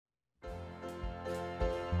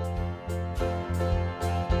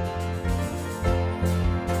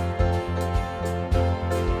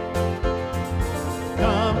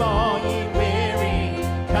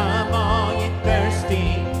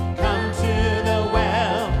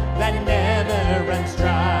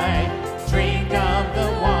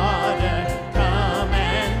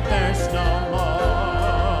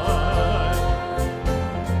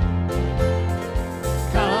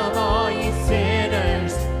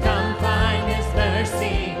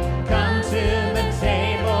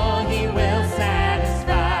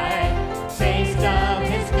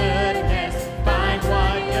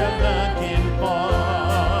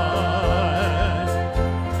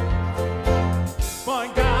For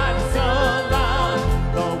God so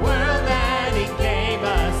loved the world that he gave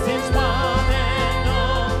us his one and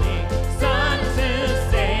only Son to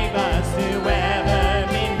save us. Whoever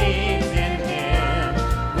believes in him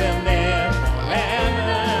will live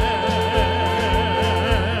forever.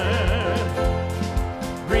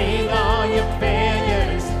 Bring all your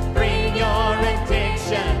failures, bring your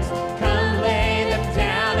addictions, come lay them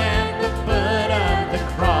down at the foot of the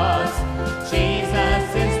cross.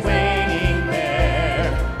 Jesus is waiting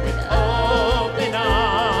there with open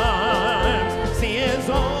arms. See his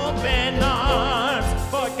open arms.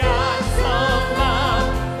 For God so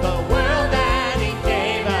loved the world that he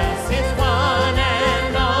gave us his one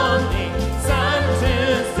and only Son to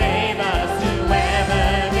save us.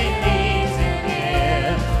 Whoever believes in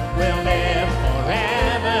him will live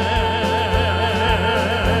forever.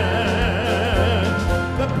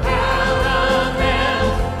 The power of hell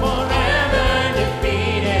forever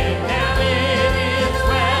defeated. Now it is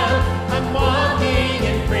well. I'm walking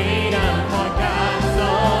in freedom. For God so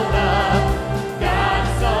loved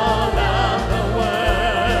the world.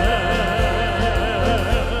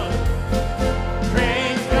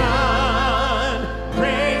 Praise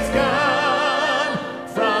God,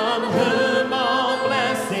 from whom all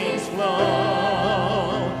blessings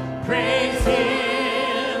flow. Praise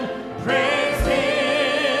him,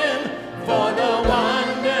 for the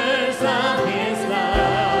wonders of his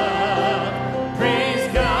love. Praise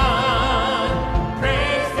God,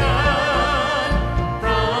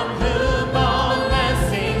 from whom all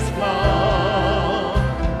blessings flow.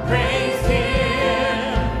 Praise him,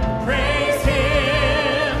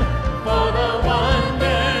 for the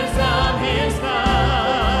wonders of his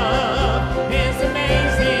love. His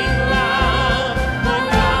amazing love. For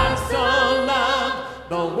God so loved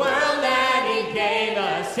the world that he gave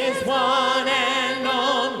us his one and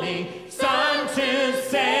only Son to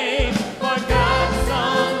save. For God so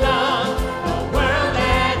loved the world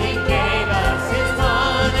that he gave us his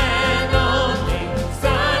one and only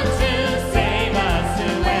Son to save us.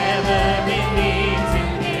 Whoever believes in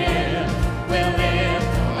him will live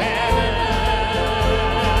forever.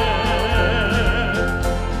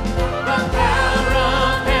 The power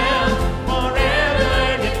of hell forever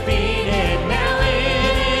defeated. Now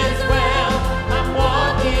it is well. I'm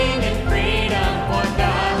walking in freedom. For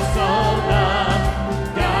God so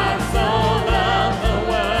loved the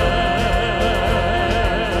world.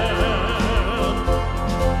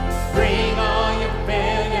 Bring all your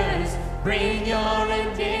failures, bring your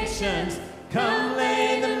addictions, come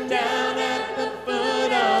lay them down at the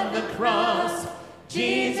foot of the cross.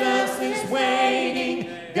 Jesus is waiting.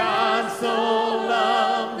 God so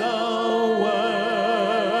loved the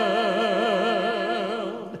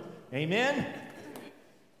world. Amen.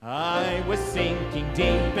 I was sinking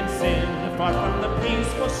deep in sin, far from the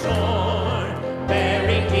peaceful shore,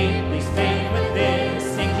 very deeply stained within,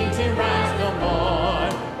 sinking to rise no more.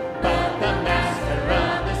 But the master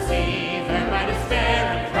of the sea heard my despair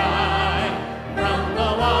and cry. From the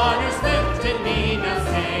waters lifted me, now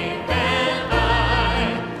safe am I.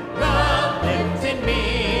 Love lifted me,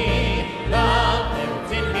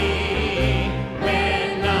 when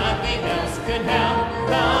nothing else could help.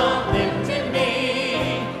 Love lifted me,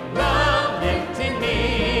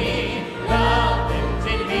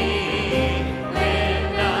 when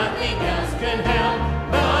nothing else could help.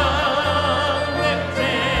 Love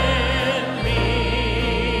lifted me.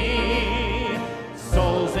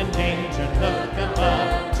 Souls in danger, look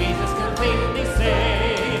above. Jesus completely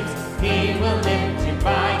saves. He will lift you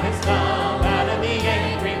by his love out of the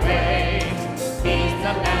angry waves. He's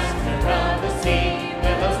the master of the sea,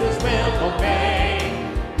 and those whose will obey.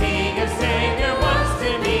 He a Savior wants to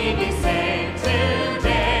be saved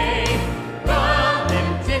today. Love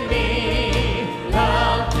lifted me,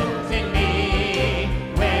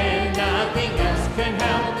 when nothing else could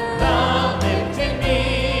help. Love lifted me,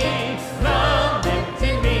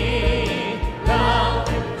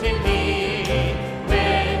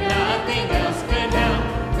 when nothing else could help.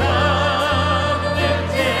 Love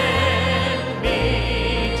lifted me.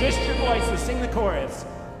 Just your voices, sing the chorus.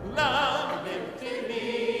 Love lifted me,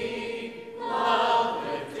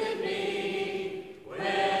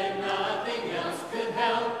 when nothing else could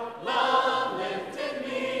help. Love lifted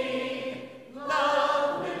me,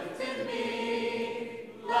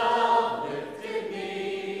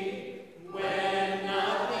 when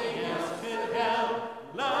nothing else could help.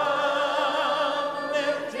 Love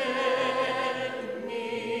lifted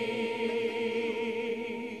me.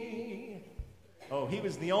 Oh, he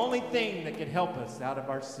was the only thing that could help us out of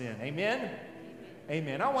our sin. Amen?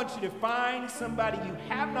 Amen. I want you to find somebody you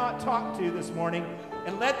have not talked to this morning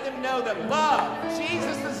and let them know that love,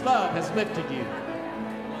 Jesus' love, has lifted you.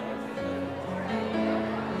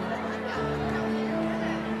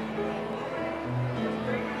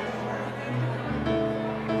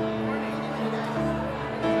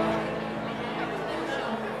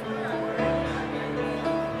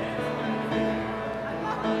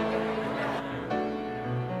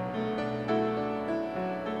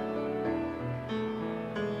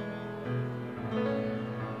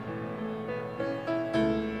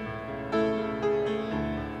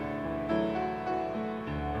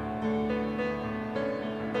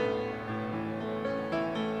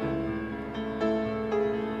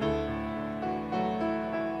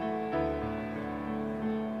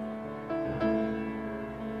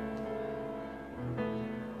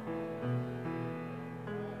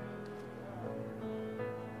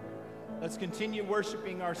 Let's continue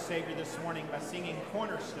worshiping our Savior this morning by singing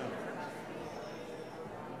Cornerstone.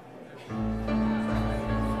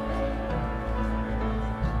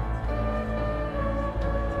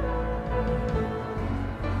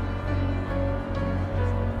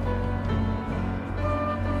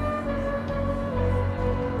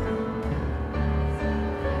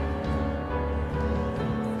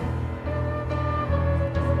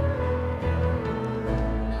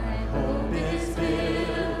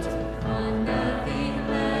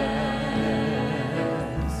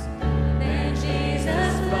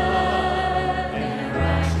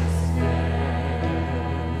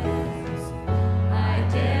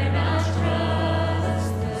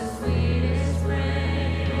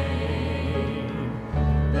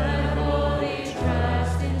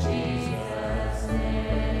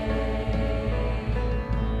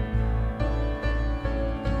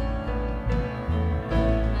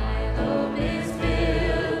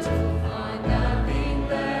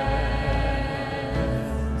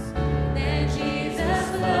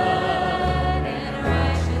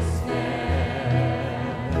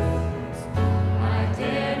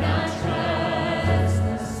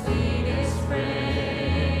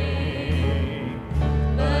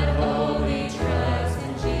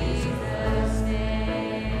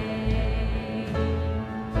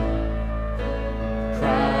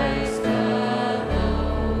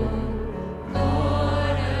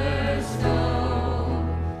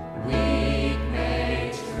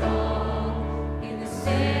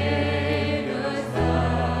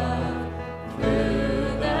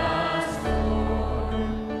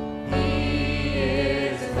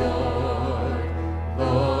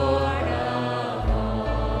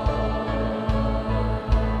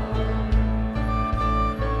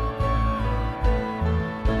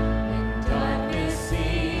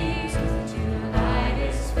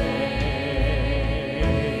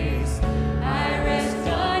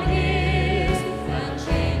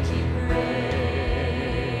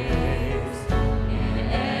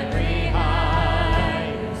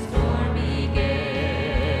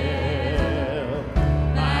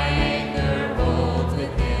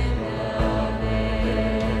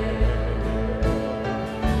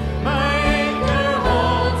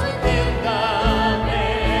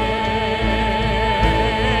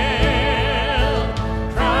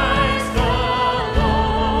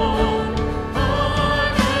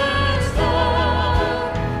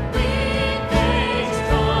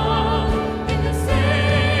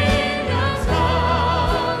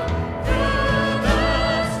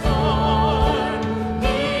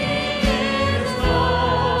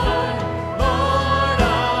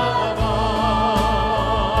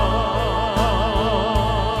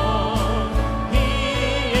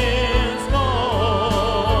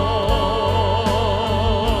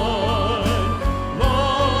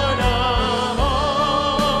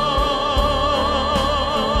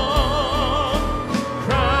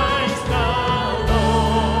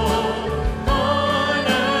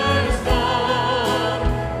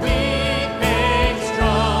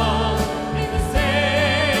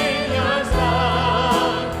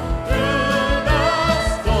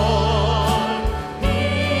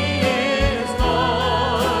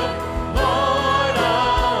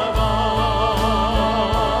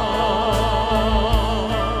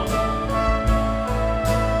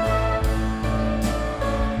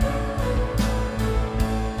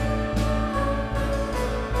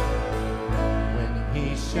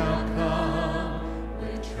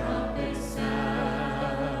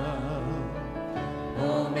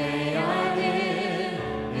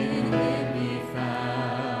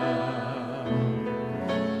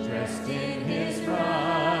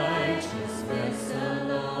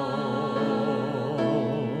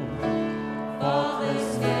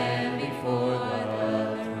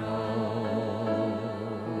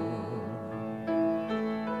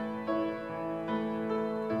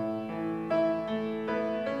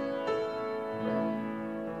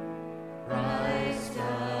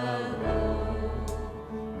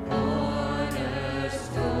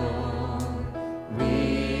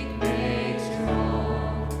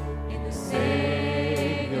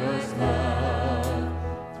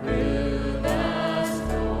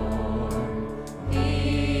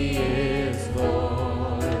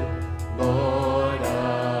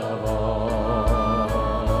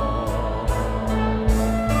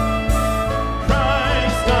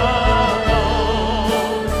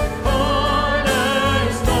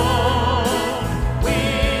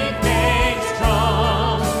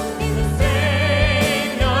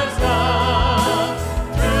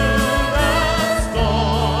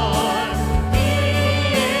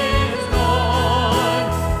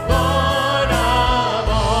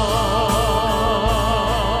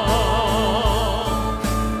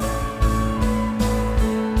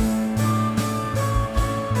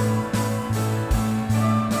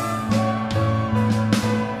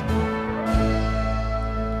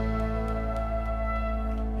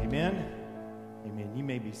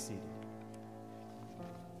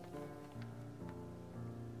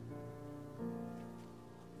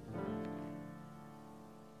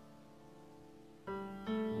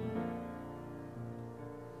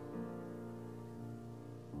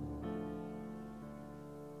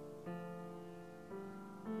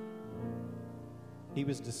 He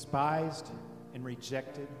was despised and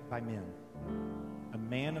rejected by men, a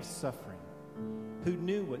man of suffering who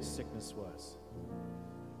knew what sickness was.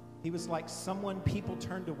 He was like someone people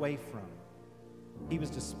turned away from. He was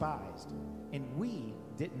despised, and we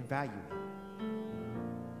didn't value him.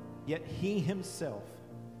 Yet he himself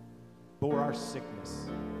bore our sickness,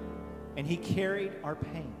 and he carried our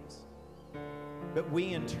pains. But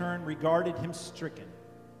we in turn regarded him stricken,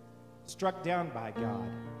 struck down by God,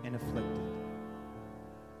 and afflicted.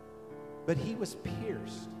 But he was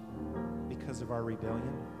pierced because of our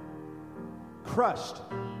rebellion, crushed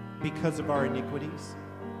because of our iniquities.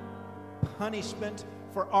 Punishment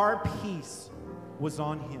for our peace was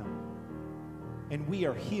on him, and we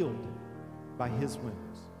are healed by his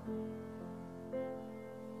wounds.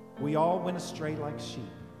 We all went astray like sheep.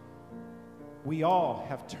 We all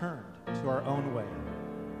have turned to our own way,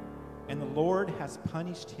 and the Lord has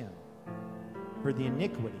punished him for the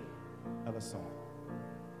iniquity of us all.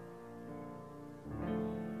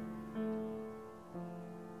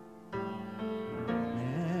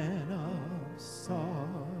 Man of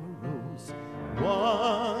sorrows,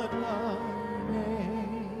 what a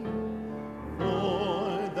name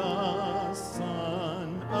for the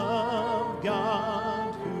Son of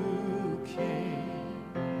God who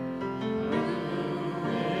came,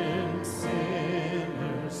 ruined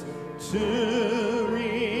sinners to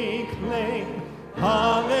reclaim.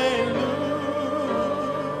 Hallelujah.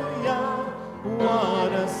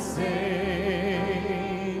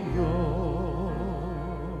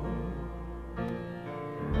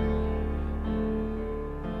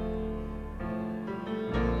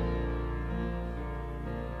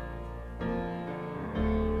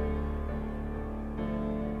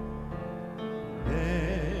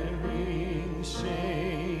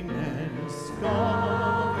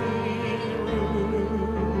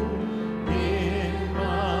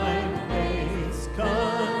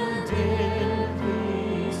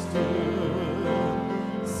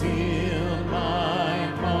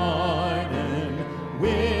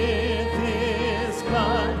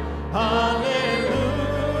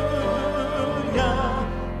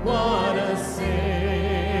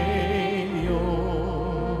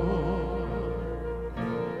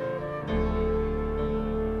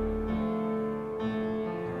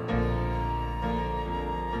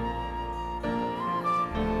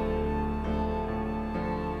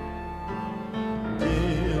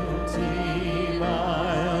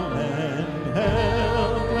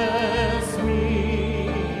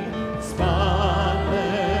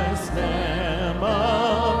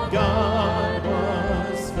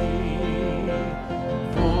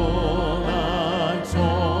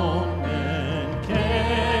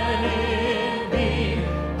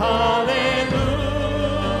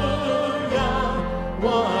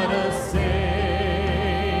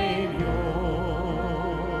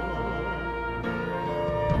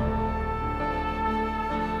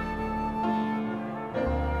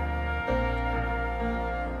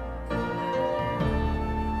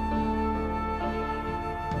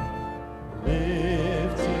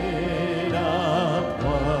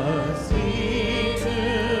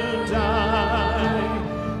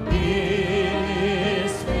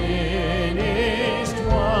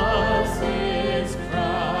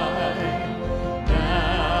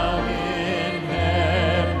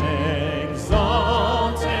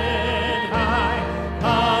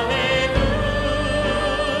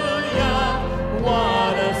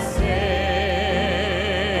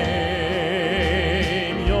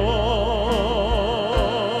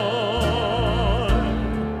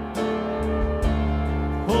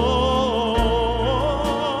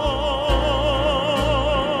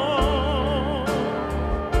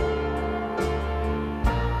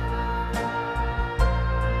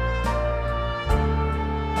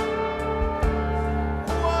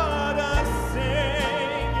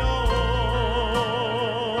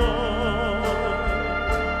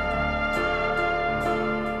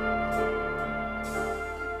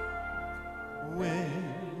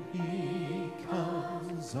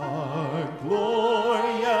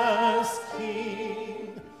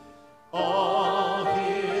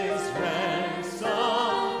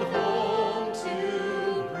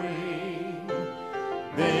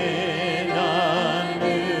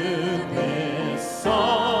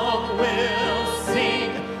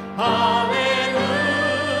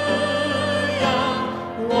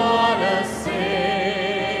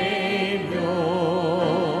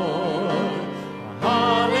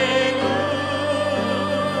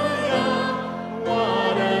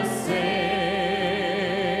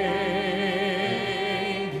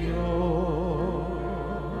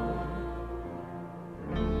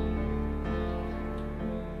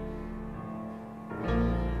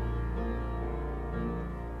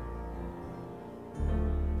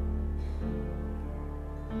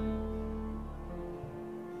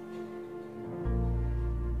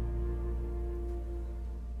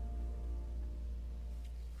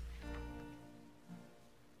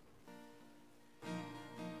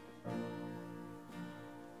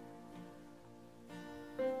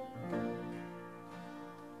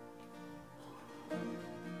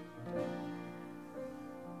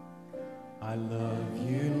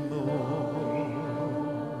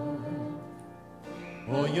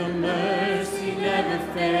 Oh, your mercy never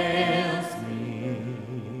fails me.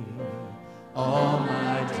 All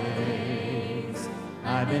my days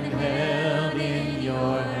I've been held in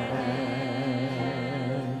your hands.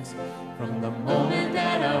 From the moment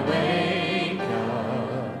that I wake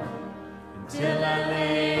up until I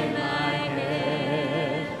lay my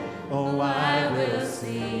head, oh, I will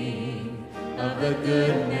sing of the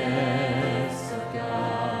goodness of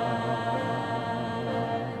God.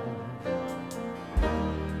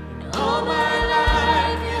 And all my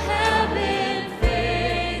life you have been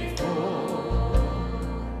faithful.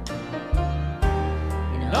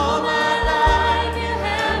 And all my life you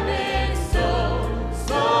have been so,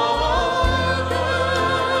 so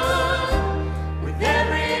good. With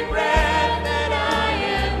every breath that I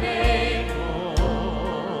am able,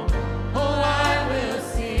 oh, I will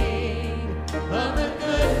sing of the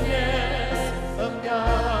goodness of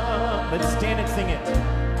God. Let's stand and sing it. I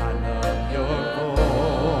love your voice.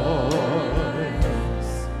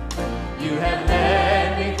 You have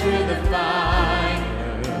led me through the fire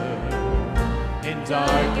in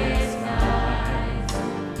darkest nights.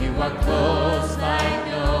 You are close like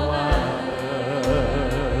no other.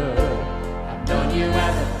 I've known you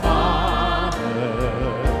as a father.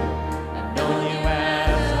 I've known you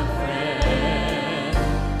as a friend.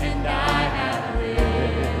 And I have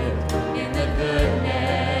lived in the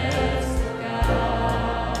goodness of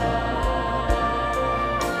God.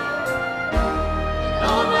 And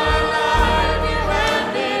all my life you have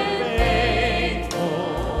been faithful.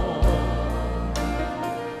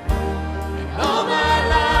 And all my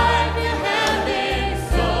life you have been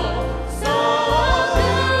so, so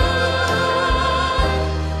good.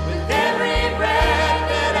 With every breath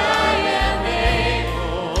that I am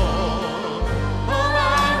able, oh, I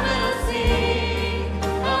will sing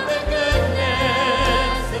of the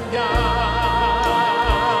goodness of God.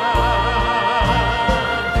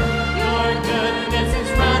 Your goodness is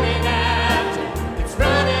running after, it's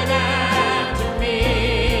running after me.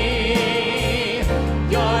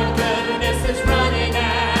 Your goodness is running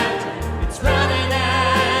after, it's running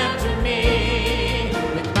after me.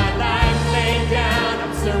 With my life laid down,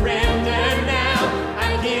 I'm surrendered now. I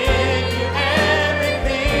give you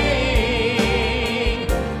everything.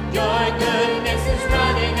 Your goodness is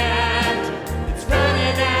running after, it's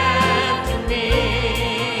running after me.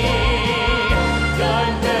 Your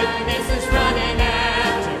goodness is running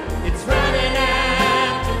after, it's running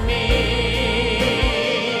after me.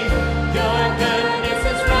 Your goodness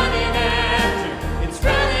is running after, it's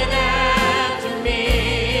running after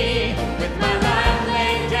me. With my life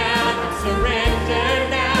laid down, I'm surrendered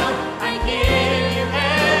now. I give you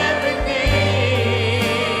everything.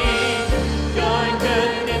 Your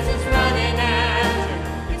goodness is running after,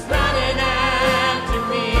 it's running after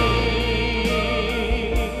me.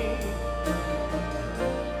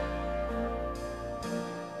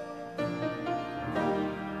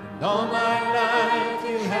 And all my life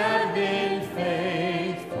you have been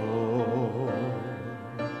faithful.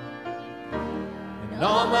 And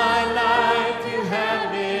all my life you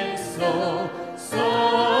have been so,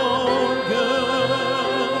 so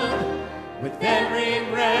good. With every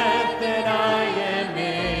breath that I am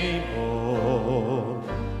able,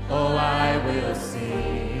 oh, I will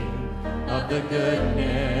sing of the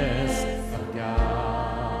goodness of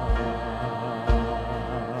God.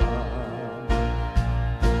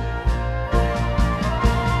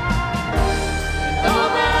 And all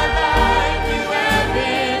my life you have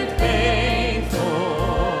been faithful.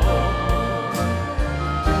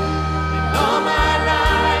 And all my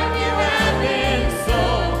life you have been so,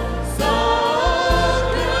 so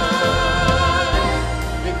good.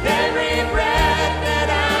 With every breath that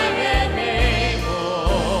I am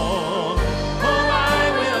able, oh, I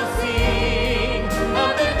will sing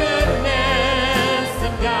of the goodness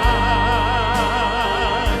of God.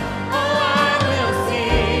 Oh, I will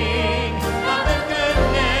sing of the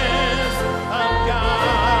goodness of God.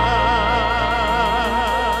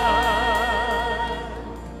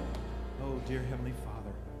 Oh, dear Heavenly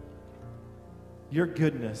Father, your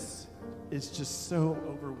goodness is just so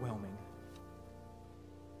overwhelming.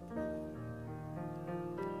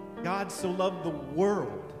 God so loved the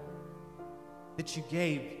world that you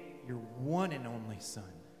gave your one and only Son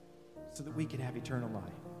so that we could have eternal life.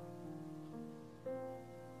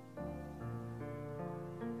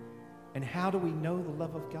 And how do we know the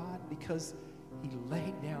love of God? Because he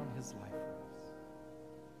laid down his life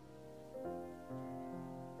for us.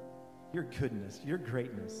 Your goodness, your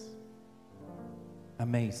greatness,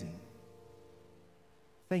 amazing.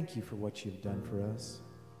 Thank you for what you've done for us.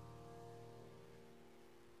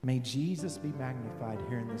 May Jesus be magnified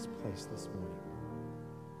here in this place this morning.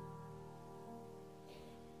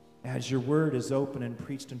 As your word is open and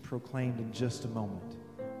preached and proclaimed in just a moment,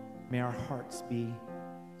 may our hearts be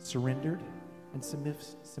surrendered and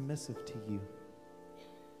submissive to you.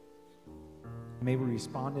 May we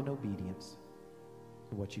respond in obedience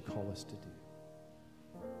to what you call us to do.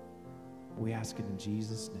 We ask it in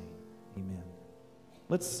Jesus' name. Amen.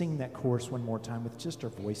 Let's sing that chorus one more time with just our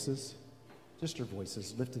voices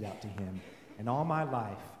lifted out to him. And all my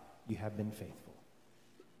life you have been faithful.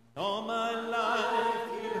 All my life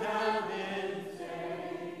you have been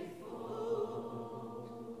faithful.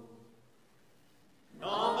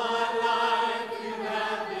 All my life you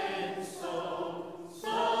have been so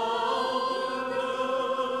good.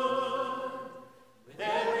 With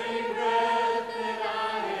every breath that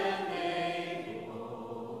I am able,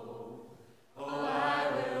 oh,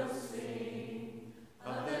 I will sing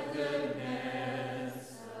of the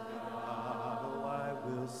goodness of God. Oh, I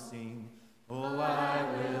will sing. Oh, I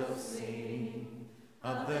will sing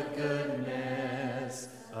of the goodness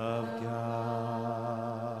of God.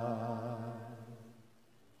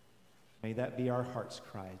 May that be our heart's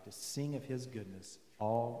cry, to sing of his goodness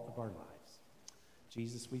all of our lives.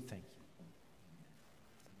 Jesus, we thank you.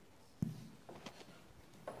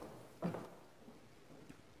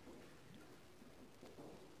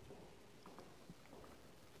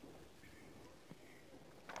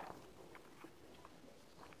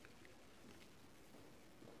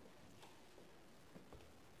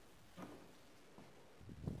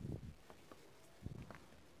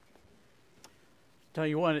 Tell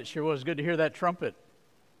you what, it sure was good to hear that trumpet.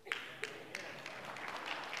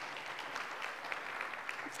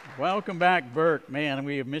 Welcome back, Bert. Man,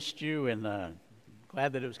 we have missed you, and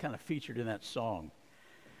glad that it was kind of featured in that song.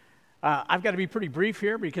 I've got to be pretty brief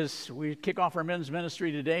here because we kick off our men's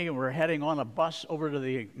ministry today, and we're heading on a bus over to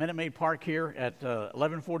the Minute Maid Park here at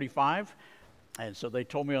 11:45. And so they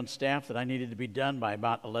told me on staff that I needed to be done by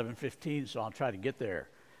about 11:15, so I'll try to get there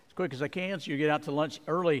as quick as I can so you get out to lunch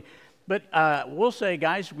early. But we'll say,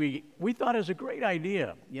 guys, we thought it was a great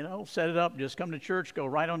idea. You know, set it up, just come to church, go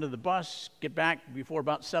right onto the bus, get back before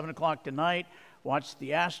about 7 o'clock tonight, watch the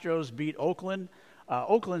Astros beat Oakland.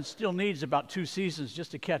 Oakland still needs about 2 seasons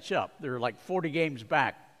just to catch up. They're like 40 games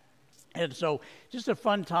back. And so just a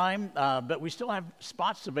fun time, but we still have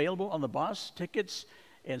spots available on the bus, tickets.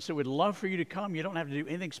 And so we'd love for you to come. You don't have to do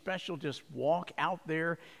anything special. Just walk out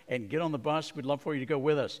there and get on the bus. We'd love for you to go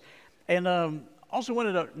with us. And also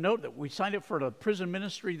wanted to note that we signed up for the prison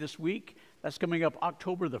ministry this week. That's coming up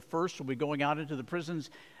October the 1st. We'll be going out into the prisons.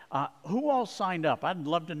 Who all signed up? I'd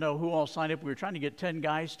love to know who all signed up. We were trying to get 10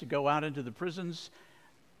 guys to go out into the prisons.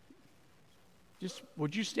 Just,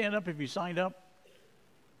 would you stand up if you signed up?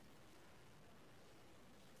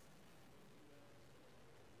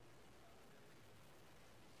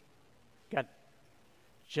 Got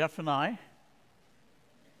Jeff and I.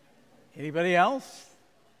 Anybody else?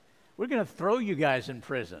 We're going to throw you guys in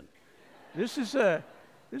prison. This is a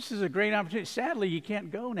great opportunity. Sadly, you can't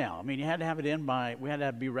go now. I mean, you had to have it in by, we had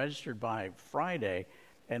to be registered by Friday,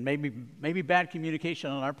 and maybe bad communication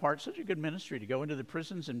on our part. Such a good ministry to go into the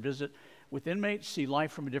prisons and visit with inmates, see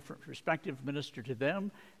life from a different perspective, minister to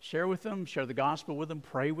them, share with them, share the gospel with them,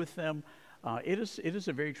 pray with them. It is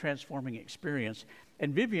a very transforming experience.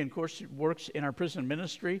 And Vivian, of course, works in our prison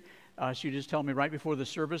ministry. She just told me right before the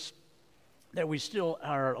service that we still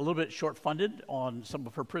are a little bit short-funded on some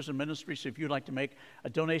of her prison ministry. So if you'd like to make a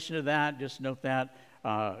donation to that, just note that.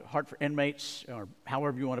 Heart for Inmates, or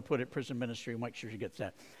however you want to put it, prison ministry, make sure she gets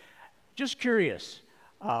that. Just curious.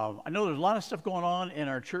 I know there's a lot of stuff going on in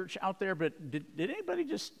our church out there, but did anybody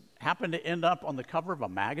just happen to end up on the cover of a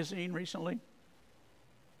magazine recently?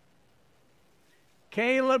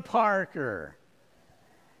 Kayla Parker.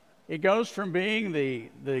 It goes from being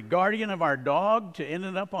the guardian of our dog to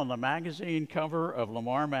ending up on the magazine cover of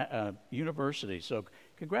Lamar University. So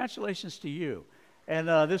congratulations to you. And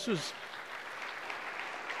this was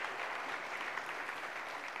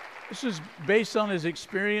based on his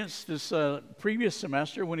experience this previous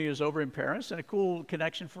semester when he was over in Paris. And a cool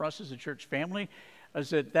connection for us as a church family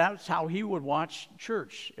is that's how he would watch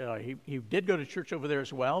church. He did go to church over there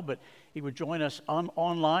as well, but he would join us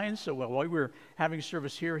online. So while we were having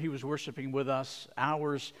service here, he was worshiping with us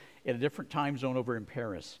hours in a different time zone over in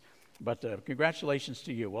Paris. But congratulations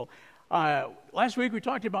to you. Well, last week we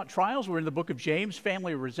talked about trials. We're in the book of James,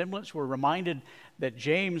 Family Resemblance. We're reminded that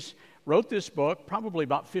James wrote this book probably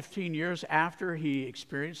about 15 years after he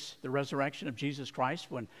experienced the resurrection of Jesus Christ,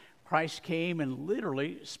 when Christ came and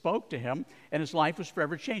literally spoke to him, and his life was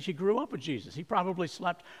forever changed. He grew up with Jesus. He probably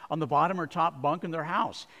slept on the bottom or top bunk in their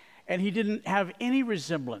house, and he didn't have any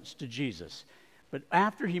resemblance to Jesus. But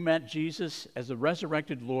after he met Jesus as the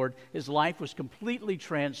resurrected Lord, his life was completely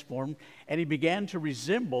transformed, and he began to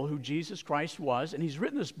resemble who Jesus Christ was. And he's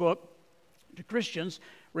written this book to Christians,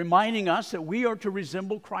 reminding us that we are to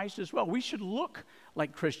resemble Christ as well. We should look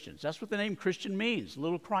like Christians. That's what the name Christian means,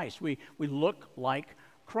 little Christ. We look like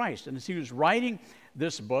Christ. And as he was writing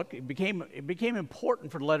this book, it became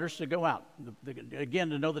important for the letters to go out, again,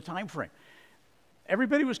 to know the time frame.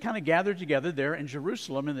 Everybody was kind of gathered together there in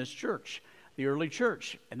Jerusalem in this church, the early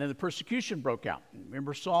church. And then the persecution broke out.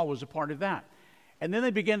 Remember, Saul was a part of that. And then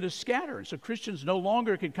they began to scatter. And so Christians no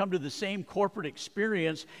longer could come to the same corporate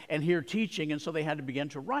experience and hear teaching, and so they had to begin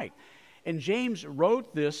to write. And James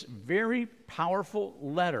wrote this very powerful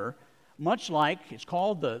letter, much like it's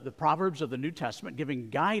called the Proverbs of the New Testament,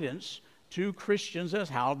 giving guidance to Christians as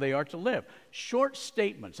how they are to live. Short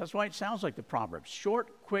statements. That's why it sounds like the Proverbs.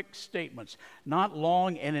 Short, quick statements, not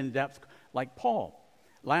long and in-depth like Paul.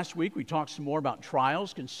 Last week we talked some more about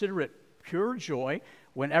trials. Consider it pure joy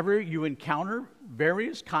whenever you encounter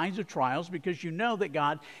various kinds of trials, because you know that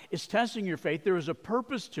God is testing your faith. There is a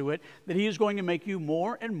purpose to it, that he is going to make you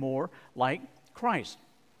more and more like Christ.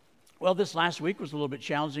 Well, this last week was a little bit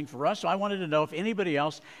challenging for us, so I wanted to know if anybody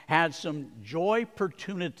else had some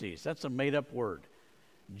joy-portunities. That's a made-up word.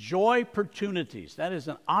 Joy-portunities. That is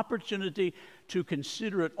an opportunity to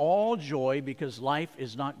consider it all joy because life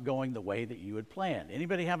is not going the way that you had planned.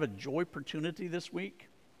 Anybody have a joy-portunity this week?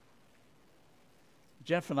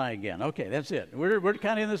 Jeff and I again. Okay, that's it. We're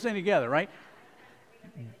kind of in this thing together, right?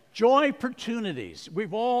 Joy-portunities.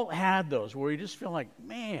 We've all had those where we just feel like,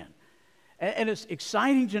 man. And it's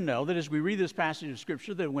exciting to know that as we read this passage of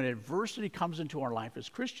Scripture, that when adversity comes into our life as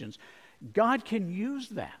Christians, God can use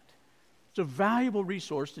that. It's a valuable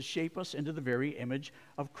resource to shape us into the very image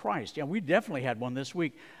of Christ. Yeah, we definitely had one this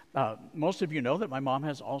week. Most of you know that my mom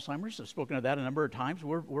has Alzheimer's. I've spoken of that a number of times.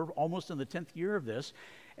 We're almost in the 10th year of this,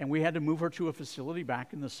 and we had to move her to a facility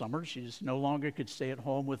back in the summer. She just no longer could stay at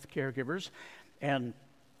home with caregivers, and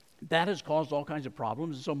that has caused all kinds of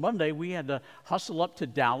problems. And so Monday, we had to hustle up to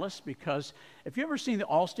Dallas because if you ever seen the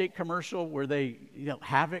Allstate commercial where they,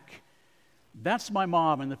 Havoc, that's my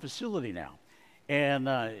mom in the facility now. And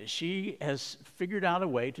she has figured out a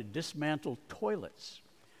way to dismantle toilets.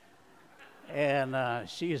 And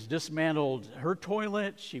she has dismantled her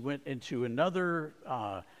toilet. She went into another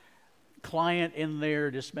client in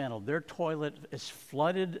there, dismantled their toilet, has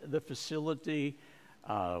flooded the facility.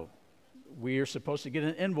 We are supposed to get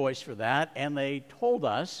an invoice for that, and they told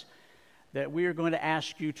us that we are going to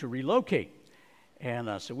ask you to relocate.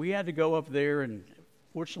 And so we had to go up there, and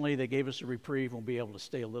fortunately they gave us a reprieve. We'll be able to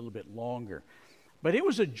stay a little bit longer. But it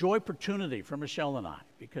was a joy opportunity for Michelle and I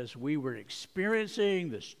because we were experiencing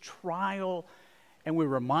this trial, and we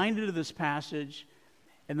were reminded of this passage.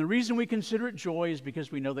 And the reason we consider it joy is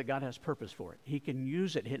because we know that God has purpose for it. He can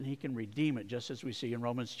use it, and he can redeem it, just as we see in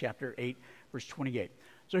Romans chapter 8, verse 28.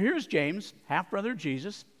 So here's James, half-brother of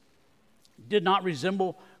Jesus, did not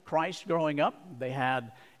resemble Christ growing up. They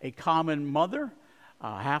had a common mother,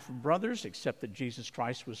 half-brothers, except that Jesus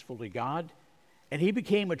Christ was fully God. And he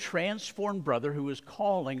became a transformed brother who is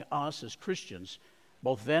calling us as Christians,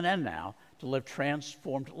 both then and now, to live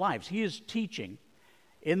transformed lives. He is teaching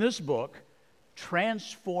in this book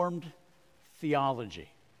transformed theology.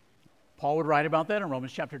 Paul would write about that in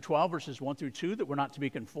Romans chapter 12, verses 1 through 2, that we're not to be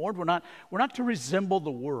conformed. We're not to resemble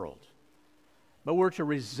the world, but we're to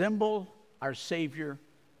resemble our Savior,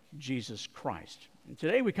 Jesus Christ. And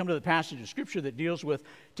today we come to the passage of Scripture that deals with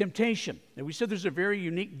temptation. And we said there's a very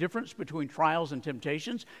unique difference between trials and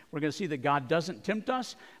temptations. We're going to see that God doesn't tempt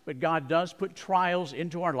us, but God does put trials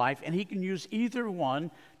into our life, and he can use either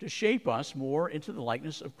one to shape us more into the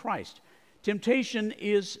likeness of Christ. Temptation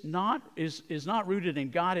is not rooted in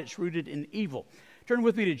God, it's rooted in evil. Turn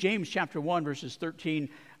with me to James chapter 1, verses 13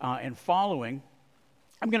 and following.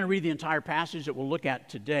 I'm going to read the entire passage that we'll look at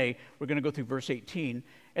today. We're going to go through verse 18,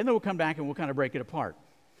 and then we'll come back and we'll kind of break it apart.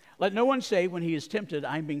 Let no one say when he is tempted,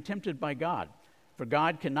 I am being tempted by God. For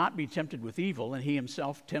God cannot be tempted with evil, and he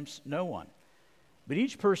himself tempts no one. But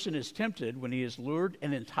each person is tempted when he is lured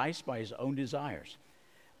and enticed by his own desires.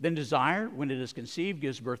 Then desire, when it is conceived,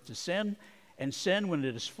 gives birth to sin, and sin, when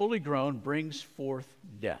it is fully grown, brings forth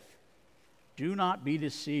death. Do not be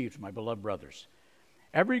deceived, my beloved brothers.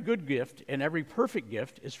 Every good gift and every perfect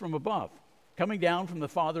gift is from above, coming down from the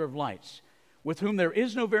Father of lights, with whom there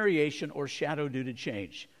is no variation or shadow due to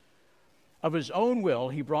change. Of his own will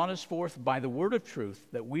he brought us forth by the word of truth,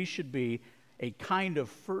 that we should be a kind of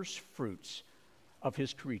first fruits of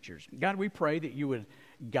his creatures. God, we pray that you would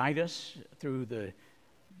guide us through the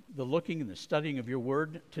looking and the studying of your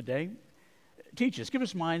word today. Teach us. Give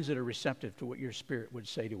us minds that are receptive to what your Spirit would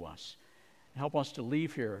say to us. Help us to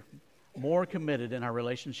leave here more committed in our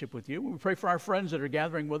relationship with you. We pray for our friends that are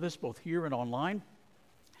gathering with us, both here and online,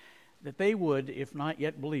 that they would, if not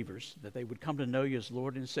yet believers, that they would come to know you as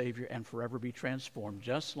Lord and Savior and forever be transformed,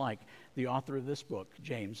 just like the author of this book,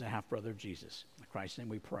 James, the half-brother of Jesus. In Christ's name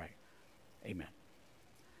we pray. Amen.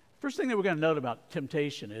 First thing that we're going to note about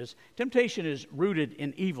temptation is rooted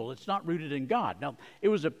in evil. It's not rooted in God. Now, it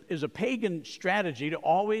was a pagan strategy to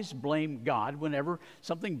always blame God whenever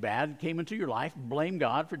something bad came into your life. Blame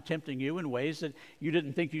God for tempting you in ways that you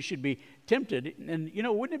didn't think you should be tempted. And, you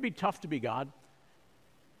know, wouldn't it be tough to be God?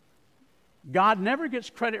 God never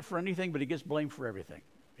gets credit for anything, but he gets blamed for everything.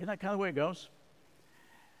 Isn't that kind of the way it goes?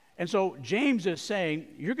 And so James is saying,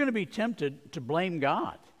 you're going to be tempted to blame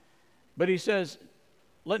God. But he says,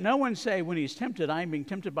 let no one say when he's tempted, I'm being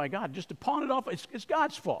tempted by God. Just to pawn it off, it's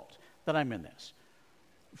God's fault that I'm in this.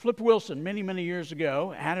 Flip Wilson, many, many years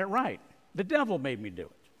ago, had it right. The devil made me do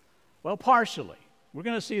it. Well, partially. We're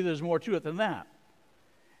going to see there's more to it than that.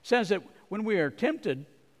 It says that when we are tempted,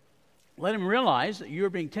 let him realize that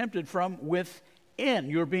you're being tempted from within.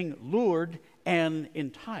 You're being lured and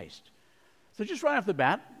enticed. So just right off the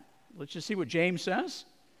bat, let's just see what James says.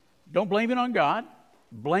 Don't blame it on God.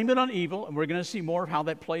 Blame it on evil, and we're going to see more of how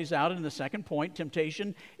that plays out in the second point.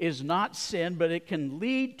 Temptation is not sin, but it can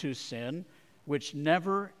lead to sin, which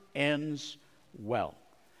never ends well.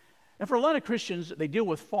 And for a lot of Christians, they deal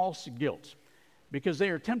with false guilt because they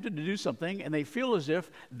are tempted to do something, and they feel as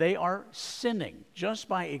if they are sinning just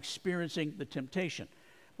by experiencing the temptation.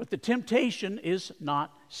 But the temptation is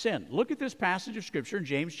not sin. Look at this passage of Scripture in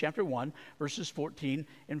James chapter 1, verses 14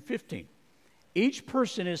 and 15. Each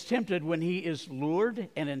person is tempted when he is lured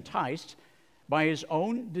and enticed by his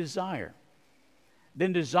own desire.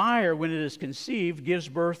 Then desire, when it is conceived, gives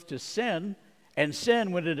birth to sin, and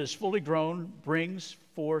sin, when it is fully grown, brings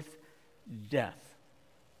forth death.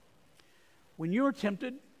 When you are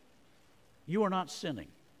tempted, you are not sinning.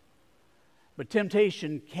 But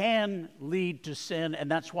temptation can lead to sin, and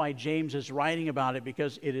that's why James is writing about it,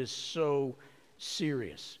 because it is so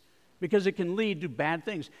serious. Because it can lead to bad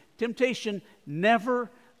things. Temptation never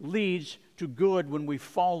leads to good when we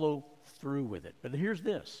follow through with it. But here's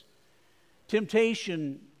this.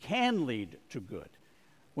 Temptation can lead to good.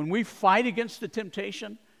 When we fight against the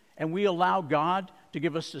temptation and we allow God to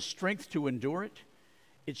give us the strength to endure it,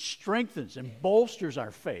 it strengthens and bolsters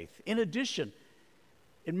our faith. In addition,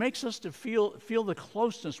 it makes us to feel the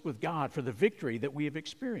closeness with God for the victory that we have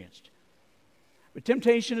experienced. But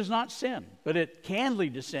temptation is not sin, but it can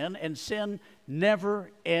lead to sin, and sin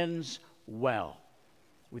never ends well.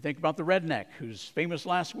 We think about the redneck whose famous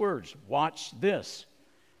last words, watch this,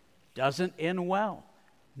 doesn't end well.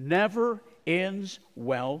 Never ends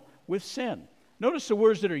well with sin. Notice the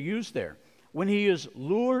words that are used there. When he is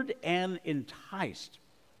lured and enticed.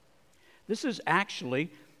 This is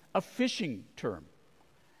actually a fishing term.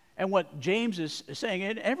 And what James is saying,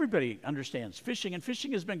 and everybody understands fishing, and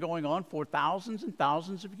fishing has been going on for thousands and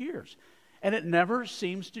thousands of years, and it never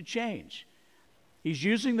seems to change. He's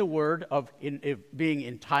using the word of being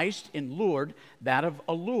enticed and lured, that of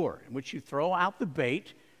a lure, in which you throw out the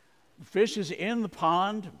bait, the fish is in the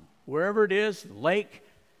pond, wherever it is, the lake,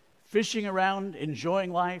 fishing around,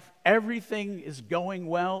 enjoying life. Everything is going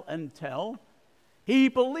well until he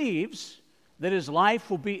believes that his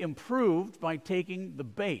life will be improved by taking the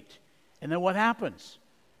bait. And then what happens?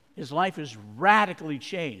 His life is radically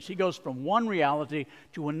changed. He goes from one reality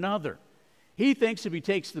to another. He thinks if he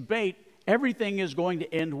takes the bait, everything is going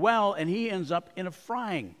to end well, and he ends up in a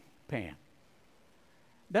frying pan.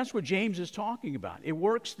 That's what James is talking about. It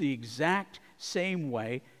works the exact same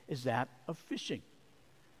way as that of fishing.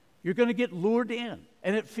 You're going to get lured in,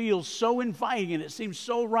 and it feels so inviting, and it seems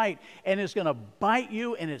so right, and it's going to bite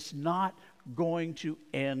you, and it's not going to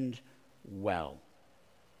end well.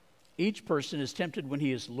 Each person is tempted when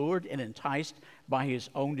he is lured and enticed by his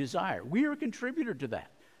own desire. We are a contributor to that.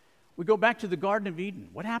 We go back to the Garden of Eden.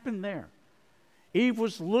 What happened there? Eve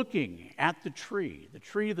was looking at the tree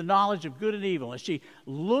of the knowledge of good and evil. As she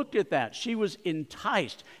looked at that, she was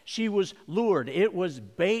enticed. She was lured. It was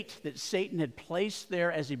bait that Satan had placed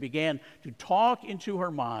there as he began to talk into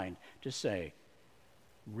her mind to say,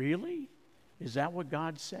 really? Is that what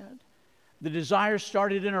God said? The desire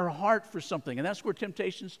started in her heart for something, and that's where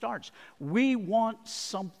temptation starts. We want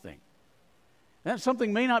something. That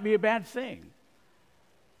something may not be a bad thing,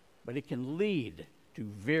 but it can lead to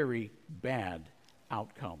very bad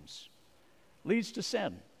outcomes. Leads to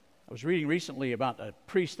sin. I was reading recently about a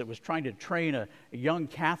priest that was trying to train a young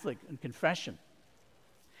Catholic in confession.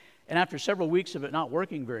 And after several weeks of it not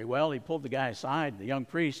working very well, he pulled the guy aside, the young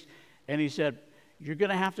priest, and he said, you're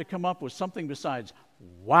going to have to come up with something besides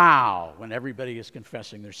wow when everybody is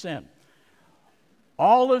confessing their sin.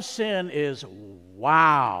 All of sin is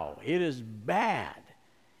wow. It is bad.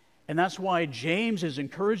 And that's why James is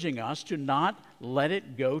encouraging us to not let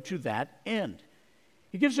it go to that end.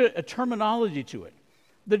 He gives a terminology to it.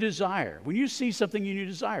 The desire. When you see something and you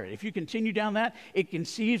desire it, if you continue down that, it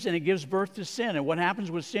conceives and it gives birth to sin. And what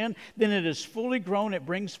happens with sin? Then it is fully grown, it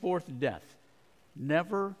brings forth death.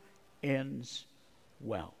 Never ends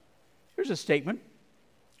well. Here's a statement.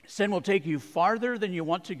 Sin will take you farther than you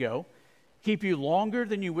want to go, keep you longer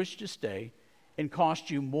than you wish to stay, and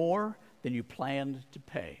cost you more than you planned to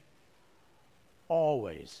pay.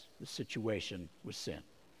 Always the situation with sin.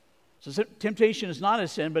 So temptation is not a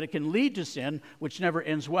sin, but it can lead to sin, which never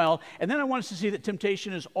ends well. And then I want us to see that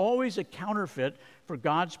temptation is always a counterfeit for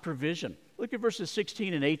God's provision. Look at verses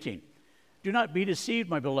 16 and 18. Do not be deceived,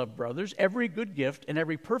 my beloved brothers. Every good gift and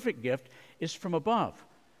every perfect gift is from above,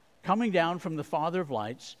 coming down from the Father of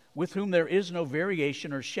lights, with whom there is no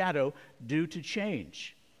variation or shadow due to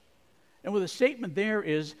change. And what the statement there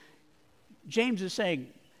is, James is saying,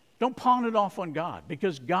 don't pawn it off on God,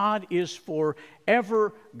 because God is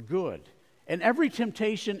forever good. And every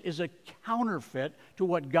temptation is a counterfeit to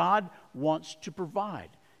what God wants to provide.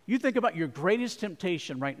 You think about your greatest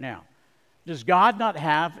temptation right now. Does God not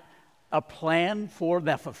have a plan for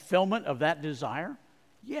the fulfillment of that desire?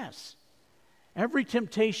 Yes. Every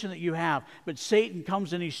temptation that you have, but Satan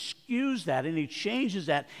comes and he skews that and he changes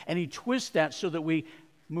that and he twists that so that we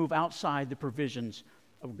move outside the provisions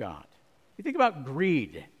of God. You think about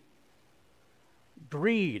greed.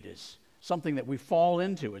 Greed is something that we fall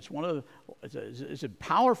into. It's a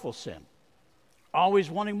powerful sin. Always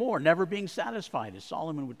wanting more, never being satisfied, as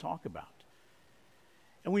Solomon would talk about.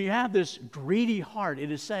 And when you have this greedy heart,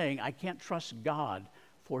 it is saying, I can't trust God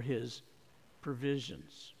for his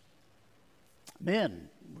provisions. Men,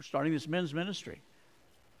 we're starting this men's ministry.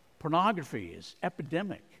 Pornography is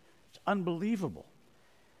epidemic. It's unbelievable.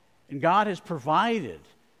 And God has provided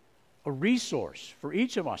a resource for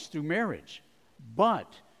each of us through marriage.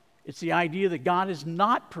 But it's the idea that God is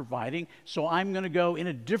not providing, so I'm going to go in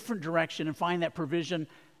a different direction and find that provision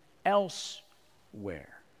elsewhere.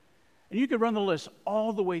 And you could run the list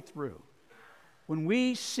all the way through. When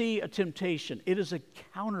we see a temptation, it is a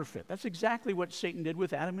counterfeit. That's exactly what Satan did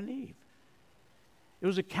with Adam and Eve. It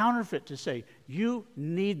was a counterfeit to say, you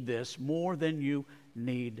need this more than you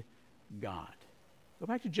need God. Go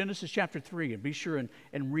back to Genesis chapter 3 and be sure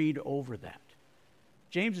and read over that.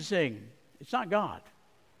 James is saying, it's not God.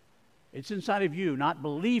 It's inside of you not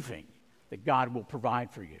believing that God will provide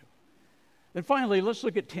for you. Then finally, let's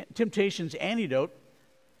look at temptation's antidote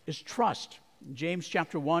is trust. James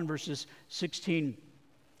chapter 1, verses 16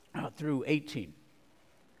 through 18.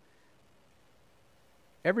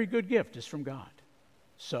 Every good gift is from God.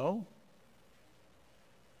 So,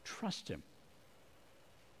 trust him.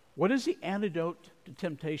 What is the antidote to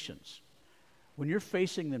temptations? When you're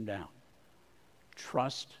facing them down,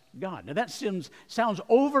 trust God. Now that sounds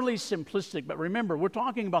overly simplistic, but remember, we're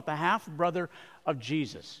talking about the half-brother of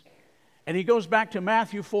Jesus. And he goes back to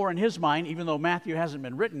Matthew 4 in his mind, even though Matthew hasn't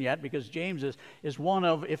been written yet, because James is one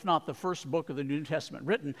of, if not the first book of the New Testament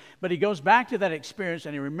written. But he goes back to that experience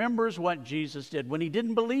and he remembers what Jesus did when he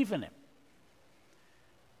didn't believe in him.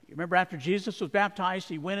 You remember after Jesus was baptized,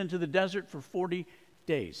 he went into the desert for 40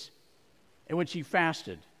 days in which he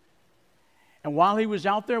fasted. And while he was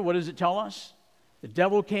out there, what does it tell us? The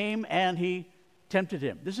devil came and he tempted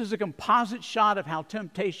him. This is a composite shot of how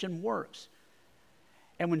temptation works.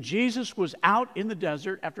 And when Jesus was out in the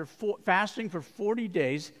desert after fasting for 40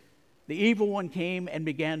 days, the evil one came and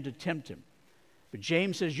began to tempt him. But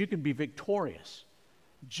James says you can be victorious.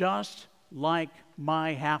 Just like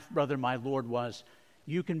my half-brother, my Lord, was,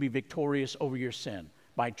 you can be victorious over your sin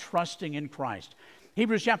by trusting in Christ.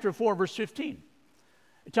 Hebrews chapter 4, verse 15.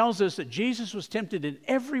 It tells us that Jesus was tempted in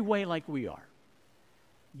every way like we are,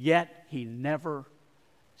 yet he never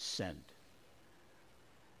sinned.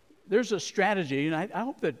 There's a strategy, and I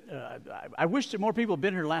hope that, I wish that more people had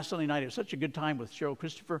been here last Sunday night. It was such a good time with Cheryl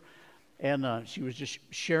Christopher, and she was just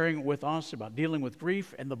sharing with us about dealing with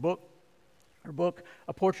grief, and her book,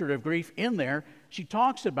 A Portrait of Grief, in there, she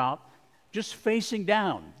talks about just facing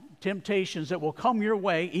down temptations that will come your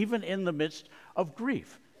way even in the midst of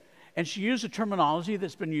grief. And she used a terminology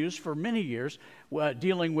that's been used for many years,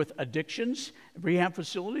 dealing with addictions, rehab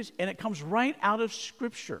facilities, and it comes right out of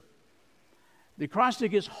Scripture. The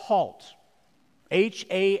acrostic is HALT,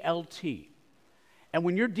 H-A-L-T. And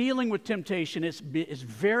when you're dealing with temptation, it's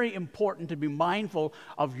very important to be mindful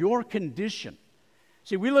of your condition.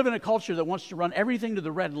 See, we live in a culture that wants to run everything to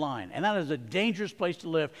the red line, and that is a dangerous place to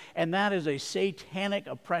live, and that is a satanic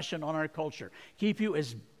oppression on our culture. Keep you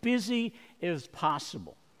as busy as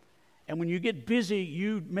possible. And when you get busy,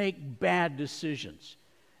 you make bad decisions.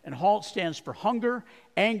 And HALT stands for hunger,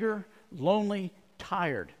 anger, lonely,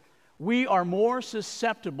 tired. We are more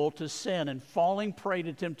susceptible to sin and falling prey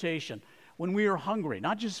to temptation when we are hungry,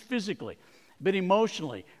 not just physically, but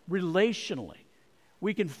emotionally, relationally.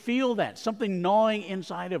 We can feel that, something gnawing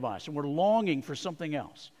inside of us, and we're longing for something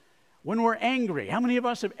else. When we're angry, how many of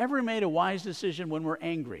us have ever made a wise decision when we're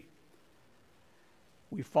angry?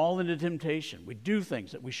 We fall into temptation. We do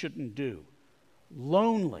things that we shouldn't do.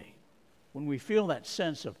 Lonely, when we feel that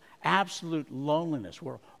sense of absolute loneliness,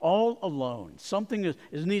 we're all alone. Something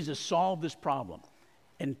needs to solve this problem.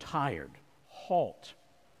 And tired, HALT.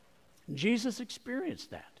 Jesus experienced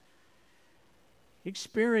that. He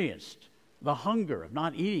experienced the hunger of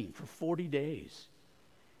not eating for 40 days.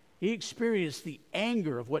 He experienced the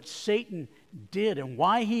anger of what Satan did and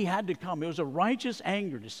why he had to come. It was a righteous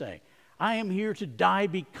anger to say, I am here to die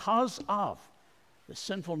because of the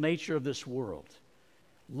sinful nature of this world.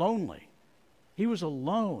 Lonely. He was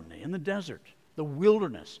alone in the desert, the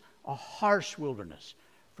wilderness, a harsh wilderness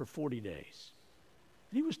for 40 days.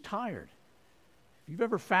 And he was tired. If you've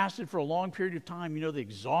ever fasted for a long period of time, you know the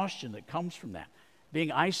exhaustion that comes from that.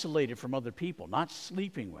 Being isolated from other people, not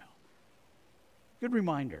sleeping well. Good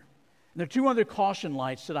reminder. And there are two other caution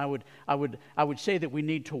lights that I would say that we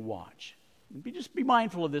need to watch. Just be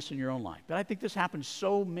mindful of this in your own life. But I think this happens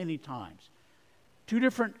so many times. Two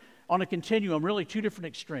different, on a continuum, really two different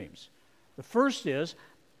extremes. The first is,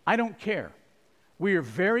 I don't care. We are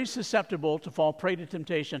very susceptible to fall prey to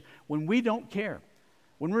temptation when we don't care.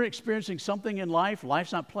 When we're experiencing something in life,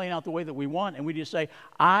 life's not playing out the way that we want, and we just say,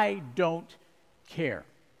 I don't care.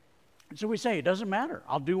 And so we say, it doesn't matter.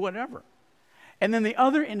 I'll do whatever. And then the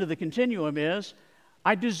other end of the continuum is,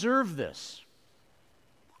 I deserve this.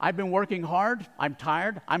 I've been working hard. I'm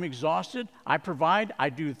tired. I'm exhausted. I provide. I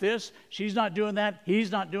do this. She's not doing that.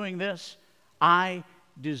 He's not doing this. I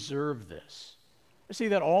deserve this. I see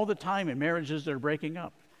that all the time in marriages that are breaking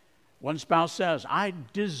up. One spouse says, I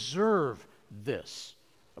deserve this,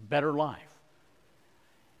 a better life.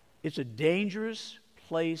 It's a dangerous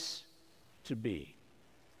place to be.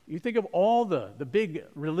 You think of all the big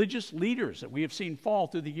religious leaders that we have seen fall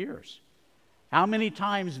through the years. How many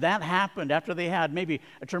times that happened after they had maybe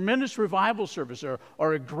a tremendous revival service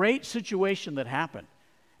or a great situation that happened.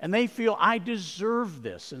 And they feel, I deserve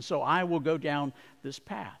this, and so I will go down this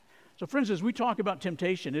path. So friends, as we talk about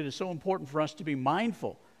temptation, it is so important for us to be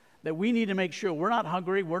mindful that we need to make sure we're not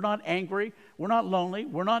hungry, we're not angry, we're not lonely,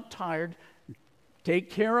 we're not tired. Take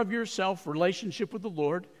care of yourself, relationship with the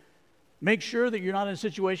Lord. Make sure that you're not in a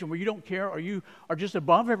situation where you don't care or you are just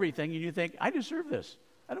above everything and you think, I deserve this.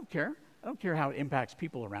 I don't care. I don't care how it impacts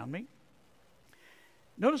people around me.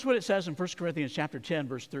 Notice what it says in 1 Corinthians chapter 10,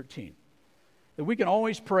 verse 13. That we can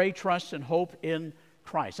always pray, trust, and hope in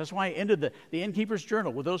Christ. That's why I ended the Innkeeper's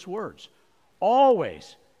Journal with those words.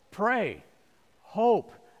 Always pray,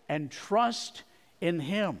 hope, and trust in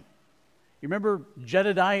Him. You remember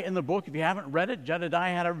Jedediah in the book? If you haven't read it,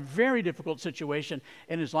 Jedediah had a very difficult situation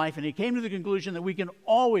in his life, and he came to the conclusion that we can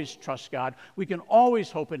always trust God, we can always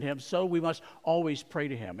hope in Him, so we must always pray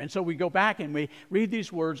to Him. And so we go back and we read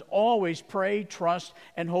these words, always pray, trust,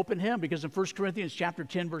 and hope in Him, because in 1 Corinthians chapter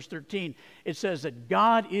 10, verse 13, it says that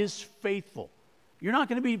God is faithful. You're not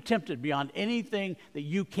going to be tempted beyond anything that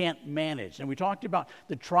you can't manage. And we talked about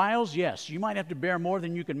the trials. Yes, you might have to bear more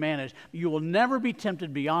than you can manage. But you will never be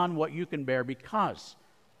tempted beyond what you can bear because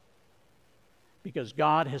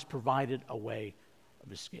God has provided a way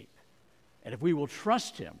of escape. And if we will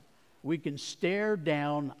trust Him, we can stare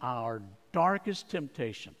down our darkest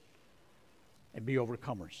temptation and be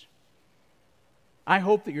overcomers. I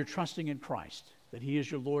hope that you're trusting in Christ, that He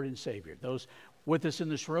is your Lord and Savior. Those with us in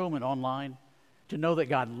this room and online, to know that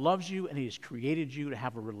God loves you and He has created you to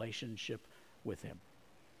have a relationship with Him.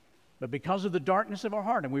 But because of the darkness of our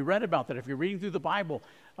heart, and we read about that if you're reading through the Bible,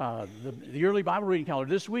 the early Bible reading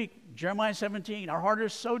calendar this week, Jeremiah 17, our heart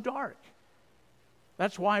is so dark.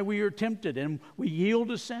 That's why we are tempted and we yield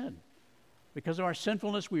to sin. Because of our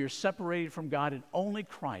sinfulness, we are separated from God, and only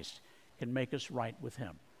Christ can make us right with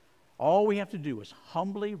Him. All we have to do is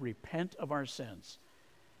humbly repent of our sins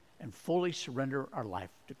and fully surrender our life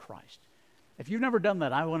to Christ. If you've never done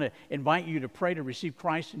that, I want to invite you to pray to receive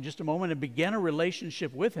Christ in just a moment and begin a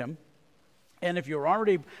relationship with Him. And if you're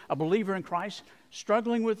already a believer in Christ,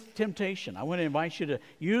 struggling with temptation, I want to invite you to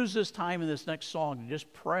use this time in this next song to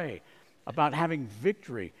just pray about having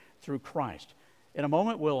victory through Christ. In a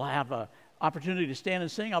moment, we'll have opportunity to stand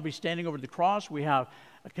and sing, I'll be standing over the cross. We have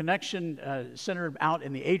a connection center out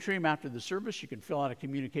in the atrium after the service. You can fill out a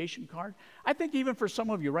communication card. I think even for some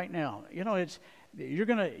of you right now, you know, you're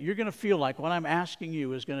gonna feel like what I'm asking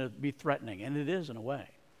you is going to be threatening, and it is in a way.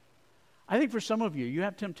 I think for some of you, you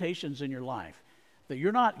have temptations in your life that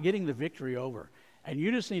you're not getting the victory over, and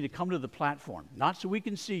you just need to come to the platform, not so we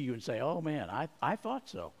can see you and say, oh man, I thought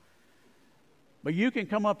so. But you can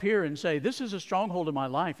come up here and say, this is a stronghold in my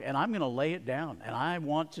life, and I'm going to lay it down. And I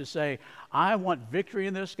want to say, I want victory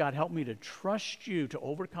in this. God, help me to trust you to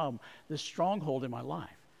overcome this stronghold in my life.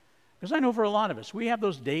 Because I know for a lot of us, we have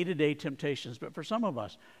those day-to-day temptations, but for some of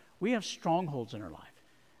us, we have strongholds in our life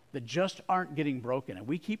that just aren't getting broken, and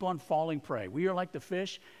we keep on falling prey. We are like the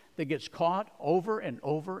fish that gets caught over and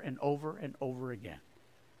over and over and over again.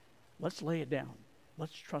 Let's lay it down.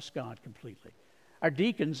 Let's trust God completely. Our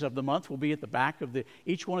deacons of the month will be at the back of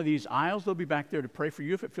each one of these aisles. They'll be back there to pray for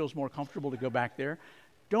you if it feels more comfortable to go back there.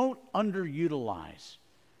 Don't underutilize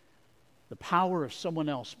the power of someone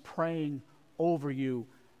else praying over you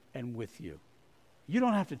and with you. You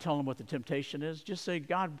don't have to tell them what the temptation is. Just say,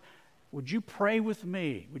 God, would you pray with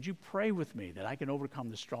me? Would you pray with me that I can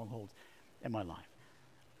overcome this stronghold in my life?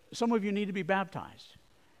 Some of you need to be baptized.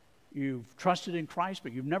 You've trusted in Christ,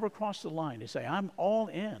 but you've never crossed the line to say, I'm all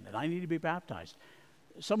in and I need to be baptized.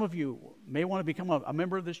 Some of you may want to become a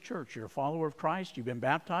member of this church. You're a follower of Christ. You've been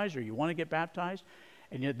baptized or you want to get baptized.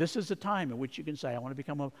 And yet this is the time in which you can say, I want to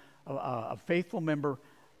become a faithful member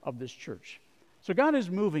of this church. So God is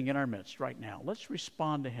moving in our midst right now. Let's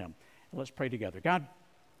respond to him and let's pray together. God,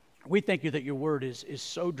 we thank you that your word is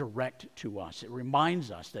so direct to us. It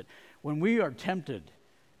reminds us that when we are tempted,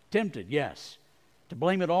 yes, to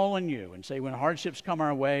blame it all on you and say when hardships come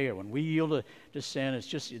our way or when we yield to sin,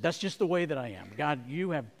 that's just the way that I am. God,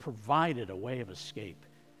 you have provided a way of escape.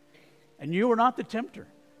 And you are not the tempter.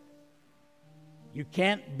 You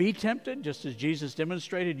can't be tempted, just as Jesus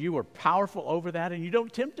demonstrated. You are powerful over that, and you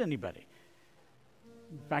don't tempt anybody.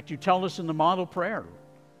 In fact, you tell us in the model prayer,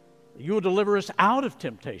 you will deliver us out of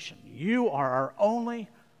temptation. You are our only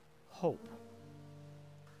hope.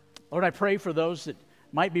 Lord, I pray for those that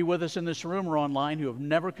might be with us in this room or online who have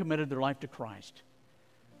never committed their life to Christ,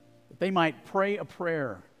 that they might pray a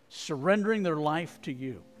prayer surrendering their life to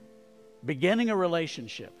you, beginning a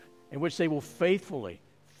relationship in which they will faithfully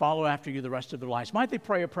follow after you the rest of their lives. Might they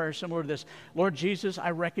pray a prayer similar to this? Lord Jesus,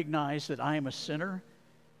 I recognize that I am a sinner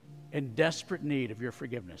in desperate need of your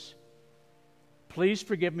forgiveness. Please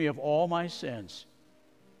forgive me of all my sins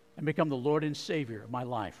and become the Lord and Savior of my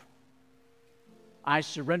life. I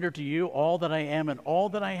surrender to you all that I am and all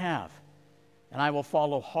that I have, and I will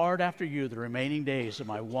follow hard after you the remaining days of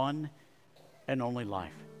my one and only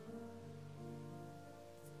life.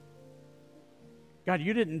 God,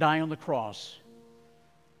 you didn't die on the cross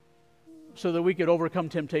so that we could overcome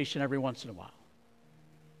temptation every once in a while.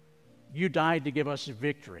 You died to give us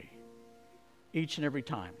victory each and every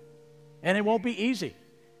time. And it won't be easy.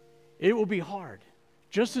 It will be hard,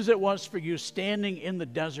 just as it was for you standing in the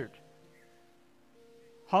desert,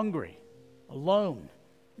 hungry, alone,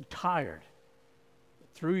 and tired.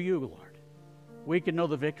 Through you, Lord, we can know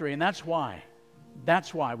the victory, and that's why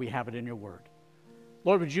we have it in your word.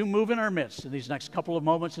 Lord, would you move in our midst in these next couple of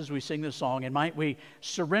moments as we sing this song, and might we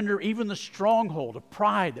surrender even the stronghold of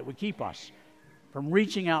pride that would keep us from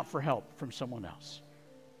reaching out for help from someone else.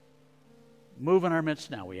 Move in our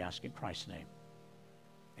midst now, we ask in Christ's name.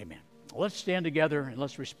 Amen. Let's stand together and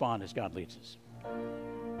let's respond as God leads us.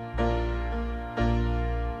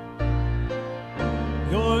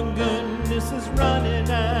 Your goodness is running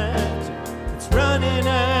after, it's running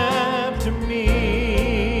after me.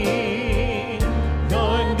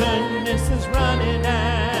 Your goodness is running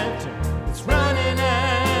after, it's running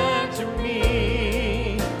after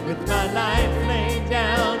me. With my life laid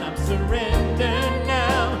down, I'm surrendered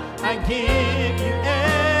now. I give you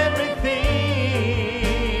everything.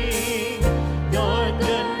 Your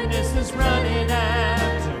goodness is running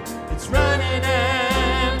after, it's running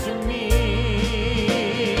after me.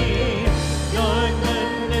 Your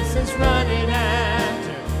goodness is running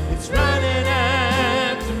after,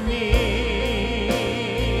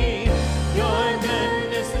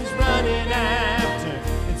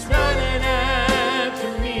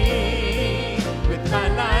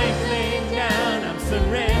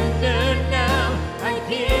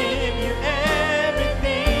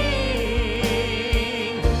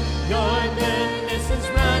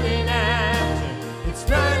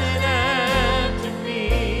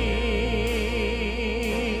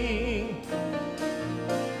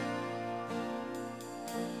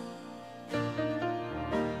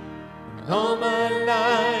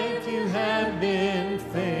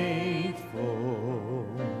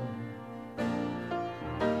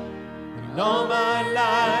 And all my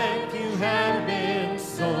life you have been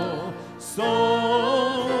so,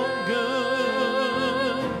 so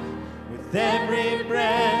good. With every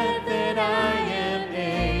breath that I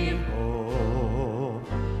am able,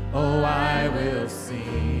 oh, I will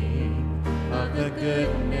sing of the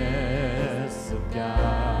goodness